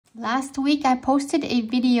Last week I posted a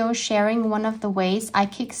video sharing one of the ways I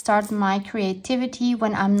kickstart my creativity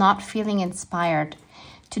when I'm not feeling inspired.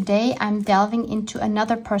 Today I'm delving into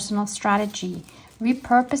another personal strategy,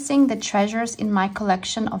 repurposing the treasures in my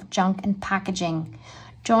collection of junk and packaging.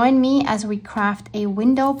 Join me as we craft a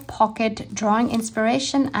window pocket drawing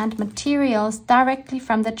inspiration and materials directly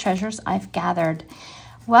from the treasures I've gathered.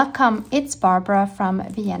 Welcome, it's Barbara from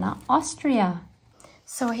Vienna, Austria.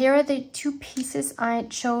 So here are the two pieces I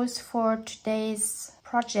chose for today's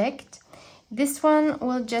project. This one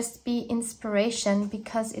will just be inspiration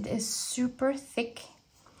because it is super thick.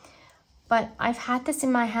 But I've had this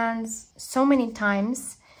in my hands so many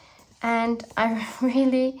times and I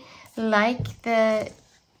really like the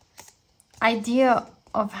idea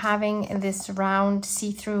of having this round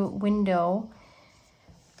see-through window.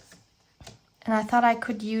 And I thought I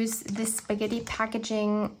could use this spaghetti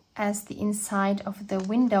packaging as the inside of the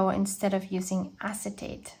window instead of using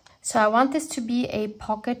acetate. So I want this to be a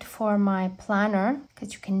pocket for my planner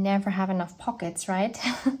because you can never have enough pockets, right?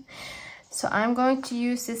 So I'm going to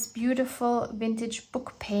use this beautiful vintage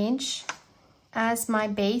book page as my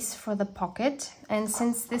base for the pocket. And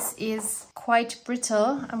since this is quite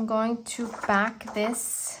brittle, I'm going to back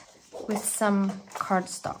this with some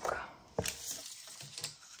cardstock.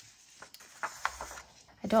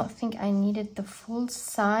 I don't think I needed the full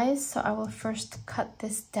size, so I will first cut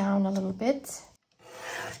this down a little bit.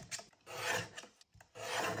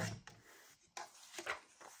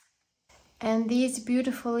 And these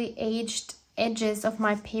beautifully aged edges of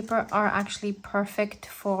my paper are actually perfect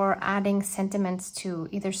for adding sentiments to,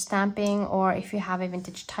 either stamping or if you have a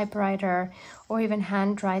vintage typewriter, or even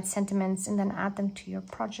hand-write sentiments and then add them to your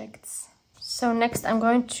projects. So next I'm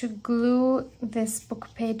going to glue this book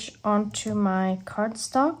page onto my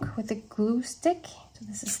cardstock with a glue stick. So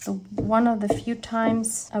this is one of the few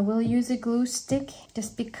times I will use a glue stick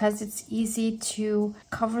just because it's easy to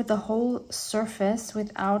cover the whole surface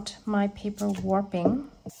without my paper warping.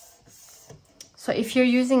 So if you're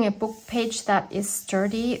using a book page that is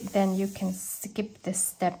sturdy, then you can skip this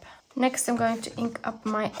step. Next I'm going to ink up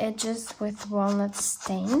my edges with walnut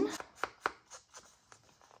stain.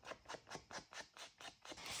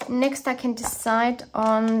 Next, I can decide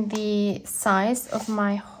on the size of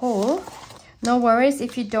my hole. No worries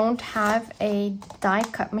if you don't have a die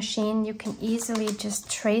cut machine, you can easily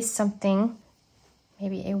just trace something,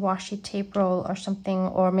 maybe a washi tape roll or something,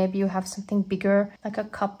 or maybe you have something bigger like a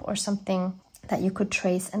cup or something that you could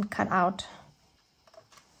trace and cut out.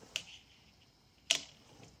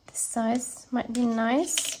 This size might be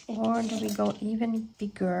nice, or do we go even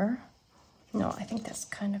bigger? No, I think that's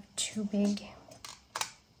kind of too big.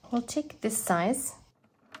 We'll take this size.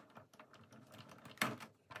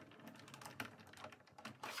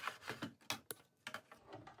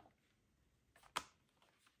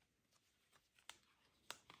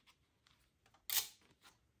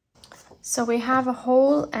 So we have a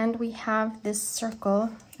hole and we have this circle,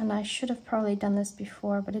 and I should have probably done this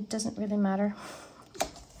before, but it doesn't really matter.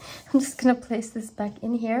 I'm just gonna place this back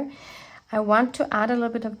in here. I want to add a little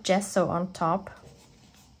bit of gesso on top.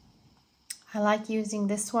 I like using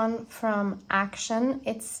this one from Action.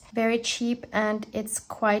 It's very cheap and it's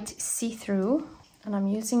quite see-through. And I'm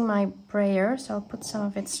using my brayer, so I'll put some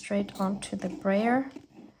of it straight onto the brayer.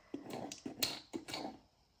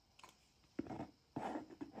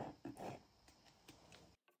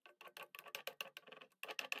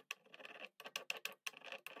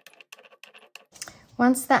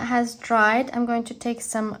 Once that has dried, I'm going to take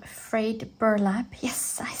some frayed burlap.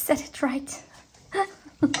 Yes, I said it right.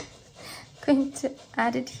 Going to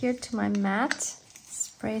add it here to my mat,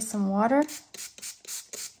 spray some water,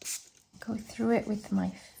 go through it with my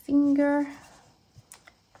finger,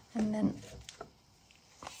 and then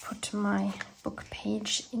put my book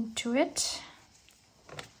page into it.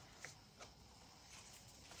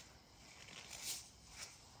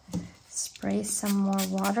 Spray some more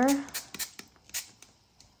water.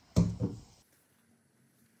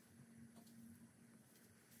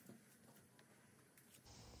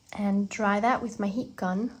 And dry that with my heat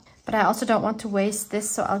gun. But I also don't want to waste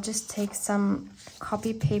this, so I'll just take some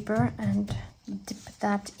copy paper and dip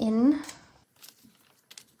that in.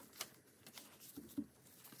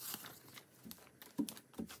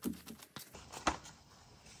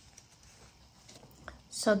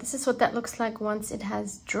 So this is what that looks like once it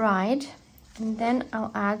has dried. And then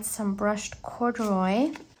I'll add some brushed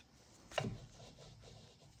corduroy.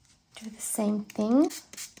 Do the same thing.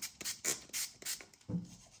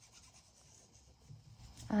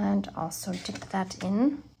 And also dip that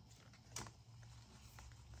in.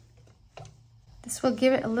 This will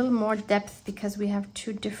give it a little more depth because we have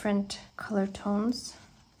two different color tones.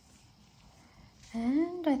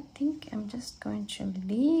 And I think I'm just going to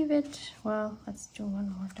leave it. Well, let's do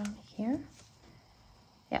one more down here.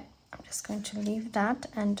 Yeah, I'm just going to leave that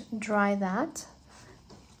and dry that.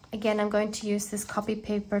 Again, I'm going to use this copy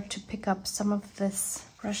paper to pick up some of this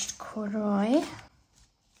brushed corduroy.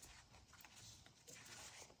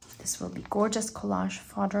 This will be gorgeous collage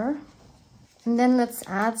fodder. And then let's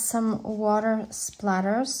add some water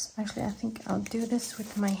splatters. Actually, I think I'll do this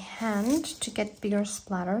with my hand to get bigger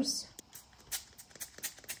splatters.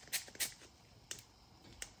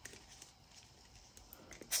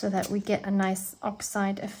 So that we get a nice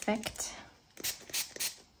oxide effect.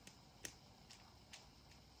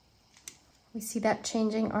 We see that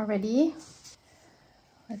changing already.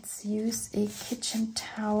 Let's use a kitchen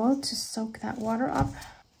towel to soak that water up.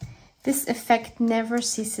 This effect never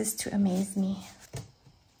ceases to amaze me.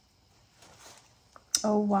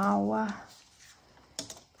 Oh wow.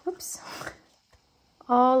 Whoops.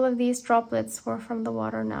 All of these droplets were from the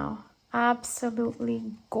water now.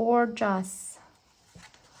 Absolutely gorgeous.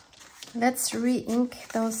 Let's re-ink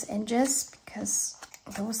those edges because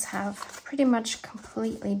those have pretty much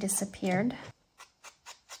completely disappeared.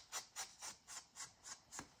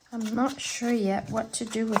 I'm not sure yet what to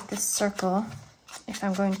do with this circle, if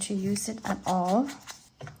I'm going to use it at all.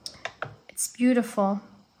 It's beautiful.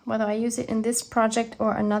 Whether I use it in this project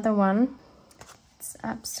or another one, it's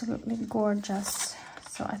absolutely gorgeous.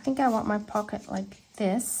 So I think I want my pocket like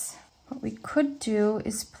this. What we could do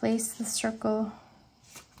is place the circle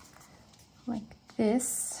like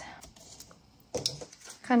this.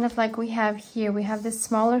 Kind of like we have here. We have this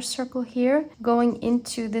smaller circle here going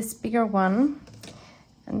into this bigger one.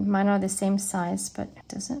 And mine are the same size, but it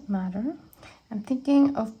doesn't matter. I'm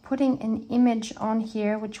thinking of putting an image on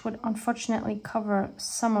here, which would unfortunately cover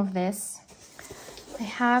some of this. I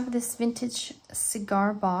have this vintage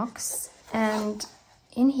cigar box, and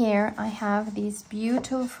in here I have these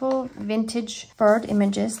beautiful vintage bird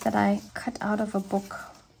images that I cut out of a book.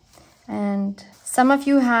 And some of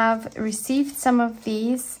you have received some of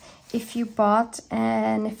these. If you bought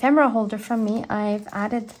an ephemera holder from me, I've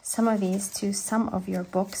added some of these to some of your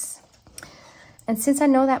books. And since I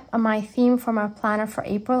know that my theme for my planner for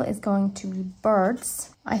April is going to be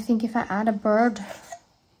birds, I think if I add a bird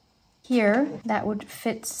here, that would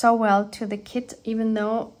fit so well to the kit, even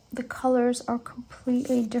though the colors are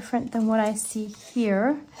completely different than what I see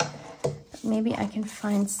here. But maybe I can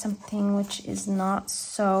find something which is not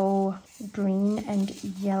so green and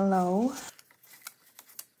yellow.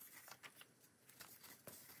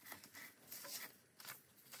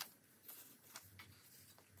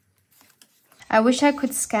 I wish I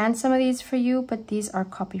could scan some of these for you, but these are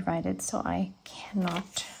copyrighted, so I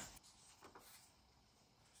cannot.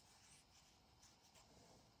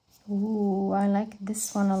 Ooh, I like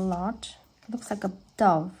this one a lot. It looks like a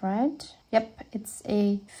dove, right? Yep, it's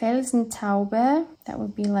a Felsentaube. That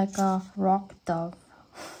would be like a rock dove.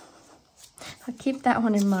 I'll keep that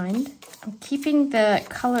one in mind. I'm keeping the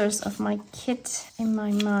colors of my kit in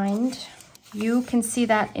my mind. You can see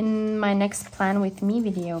that in my next Plan With Me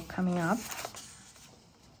video coming up.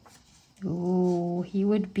 Ooh, he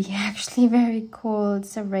would be actually very cool.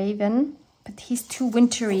 It's a raven, but he's too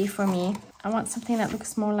wintry for me. I want something that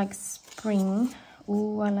looks more like spring.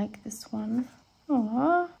 Ooh, I like this one.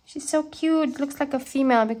 Aww, she's so cute. Looks like a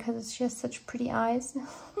female because she has such pretty eyes.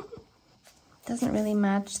 Doesn't really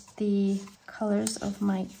match the colors of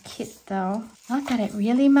my kit though. Not that it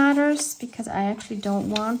really matters, because I actually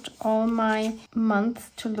don't want all my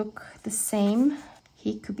month to look the same.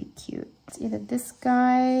 He could be cute. It's either this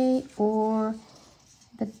guy or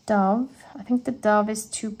the dove. I think the dove is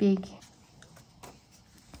too big.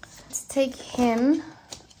 Let's take him,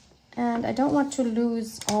 and I don't want to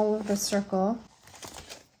lose all of the circle.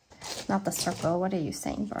 Not the circle, what are you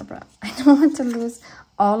saying, Barbara? I don't want to lose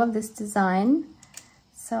all of this design.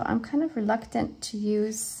 So I'm kind of reluctant to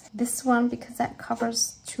use this one because that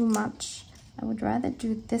covers too much. I would rather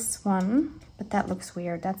do this one, but that looks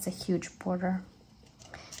weird. That's a huge border.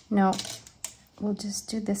 No, we'll just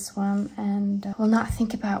do this one, and we'll not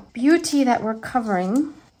think about beauty that we're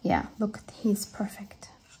covering. Yeah, look, he's perfect.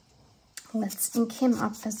 Let's ink him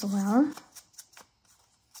up as well.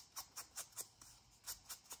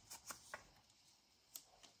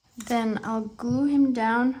 Then I'll glue him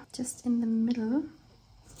down just in the middle,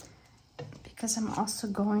 because I'm also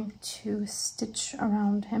going to stitch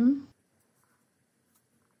around him.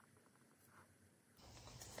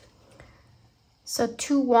 So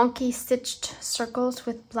 2 wonky stitched circles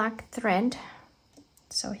with black thread.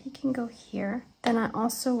 So he can go here. Then I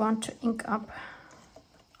also want to ink up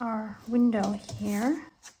our window here.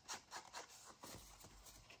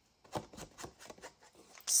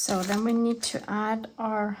 So then we need to add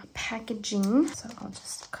our packaging. So I'll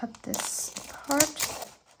just cut this apart.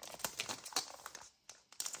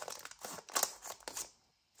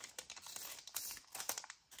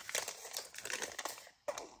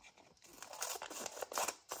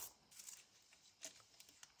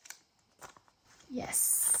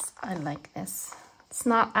 Yes, I like this. It's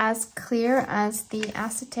not as clear as the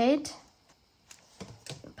acetate,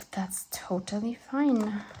 but that's totally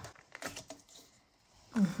fine.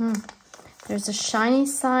 There's a shiny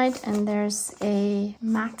side and there's a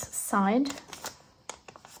matte side.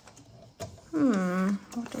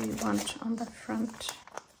 What do we want on the front?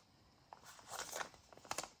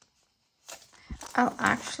 I'll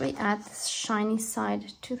actually add this shiny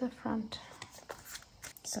side to the front.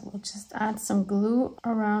 So we'll just add some glue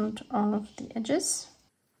around all of the edges.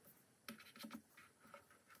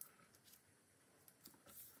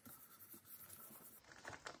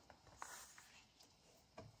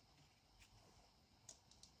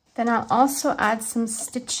 Then I'll also add some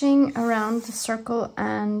stitching around the circle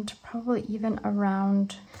and probably even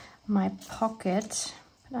around my pocket.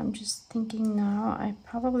 But I'm just thinking now, I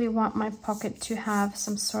probably want my pocket to have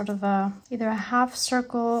some sort of either a half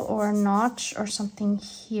circle or a notch or something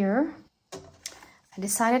here. I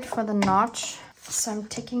decided for the notch, so I'm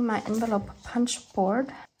taking my envelope punch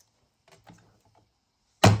board.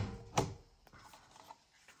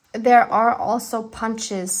 There are also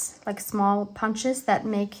punches, like small punches that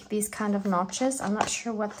make these kind of notches. I'm not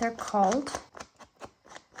sure what they're called,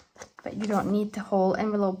 but you don't need the whole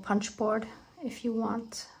envelope punch board if you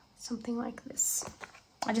want something like this.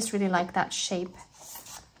 I just really like that shape.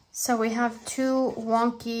 So we have two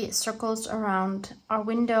wonky circles around our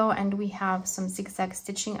window and we have some zigzag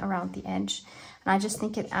stitching around the edge. And I just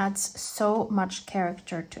think it adds so much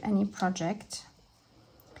character to any project.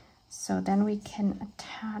 So then we can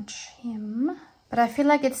attach him. But I feel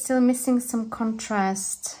like it's still missing some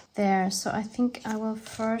contrast there. So I think I will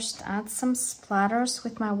first add some splatters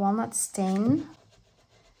with my walnut stain.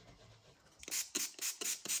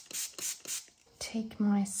 Take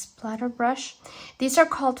my splatter brush. These are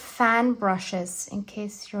called fan brushes, in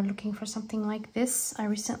case you're looking for something like this. I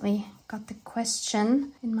recently got the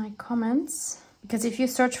question in my comments. Because if you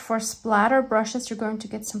search for splatter brushes, you're going to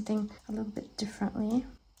get something a little bit differently.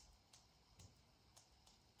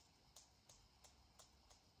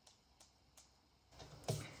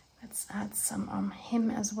 Let's add some on him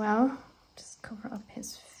as well. Just cover up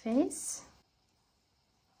his face.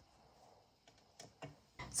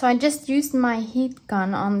 So I just used my heat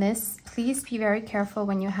gun on this. Please be very careful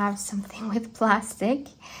when you have something with plastic.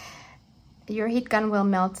 Your heat gun will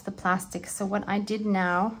melt the plastic. So what I did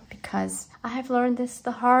now, because I have learned this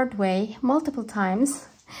the hard way multiple times,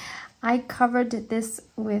 I covered this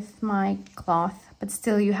with my cloth. But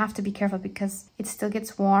still, you have to be careful because it still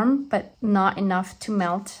gets warm, but not enough to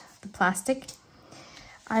melt the plastic.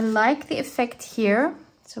 I like the effect here.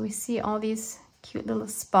 So we see all these cute little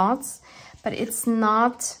spots, but it's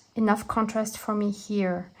not enough contrast for me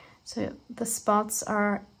here. So the spots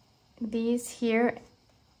are these here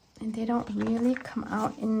and they don't really come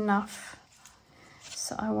out enough.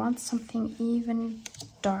 So I want something even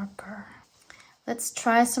darker. Let's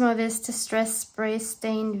try some of this Distress Spray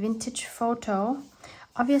Stained Vintage Photo.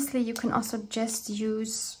 Obviously you can also just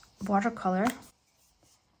use watercolor.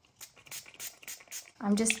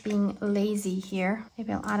 I'm just being lazy here.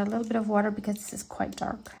 Maybe I'll add a little bit of water because this is quite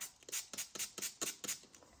dark.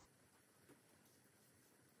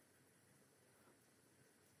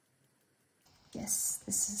 Yes,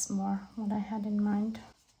 this is more what I had in mind.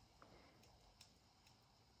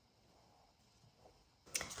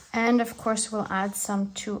 And of course we'll add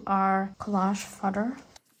some to our collage fodder.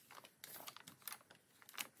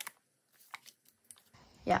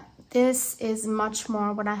 Yeah, this is much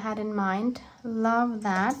more what I had in mind. Love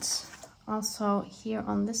that. Also here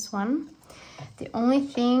on this one. The only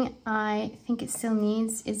thing I think it still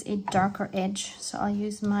needs is a darker edge. So I'll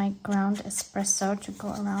use my ground espresso to go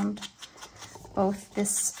around both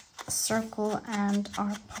this circle and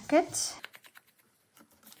our pocket.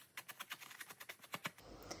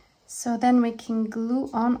 So then we can glue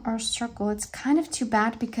on our circle. It's kind of too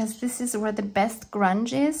bad because this is where the best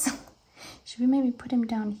grunge is. Should we maybe put him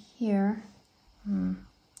down here? And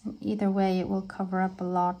either way, it will cover up a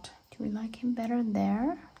lot. Do we like him better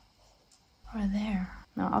there or there?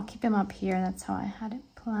 No, I'll keep him up here. That's how I had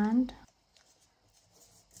it planned.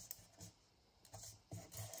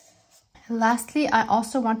 Lastly, I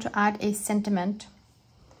also want to add a sentiment.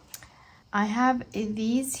 I have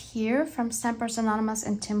these here from Stampers Anonymous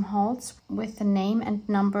and Tim Holtz with the name and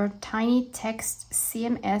number tiny text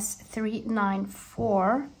CMS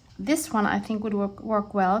 394. This one I think would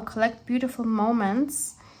work well. Collect beautiful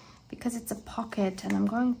moments, because it's a pocket and I'm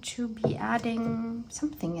going to be adding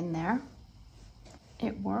something in there.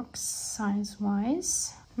 It works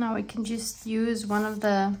size-wise. Now we can just use one of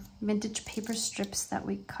the vintage paper strips that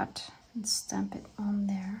we cut and stamp it on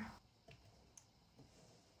there.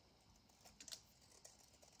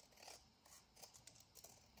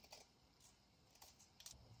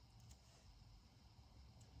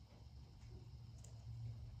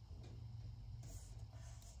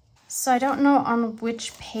 So I don't know on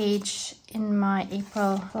which page in my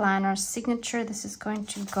April planner signature this is going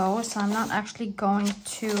to go, so I'm not actually going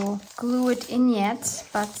to glue it in yet,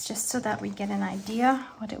 but just so that we get an idea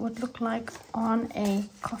what it would look like on a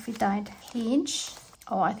coffee dyed page.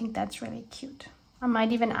 Oh, I think that's really cute. I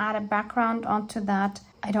might even add a background onto that.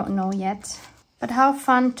 I don't know yet. But how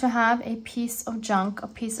fun to have a piece of junk, a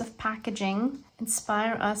piece of packaging,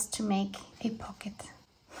 inspire us to make a pocket.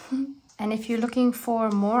 And if you're looking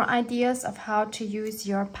for more ideas of how to use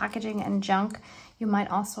your packaging and junk, you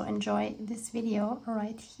might also enjoy this video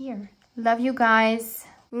right here. Love you guys.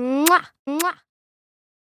 Mwah, mwah.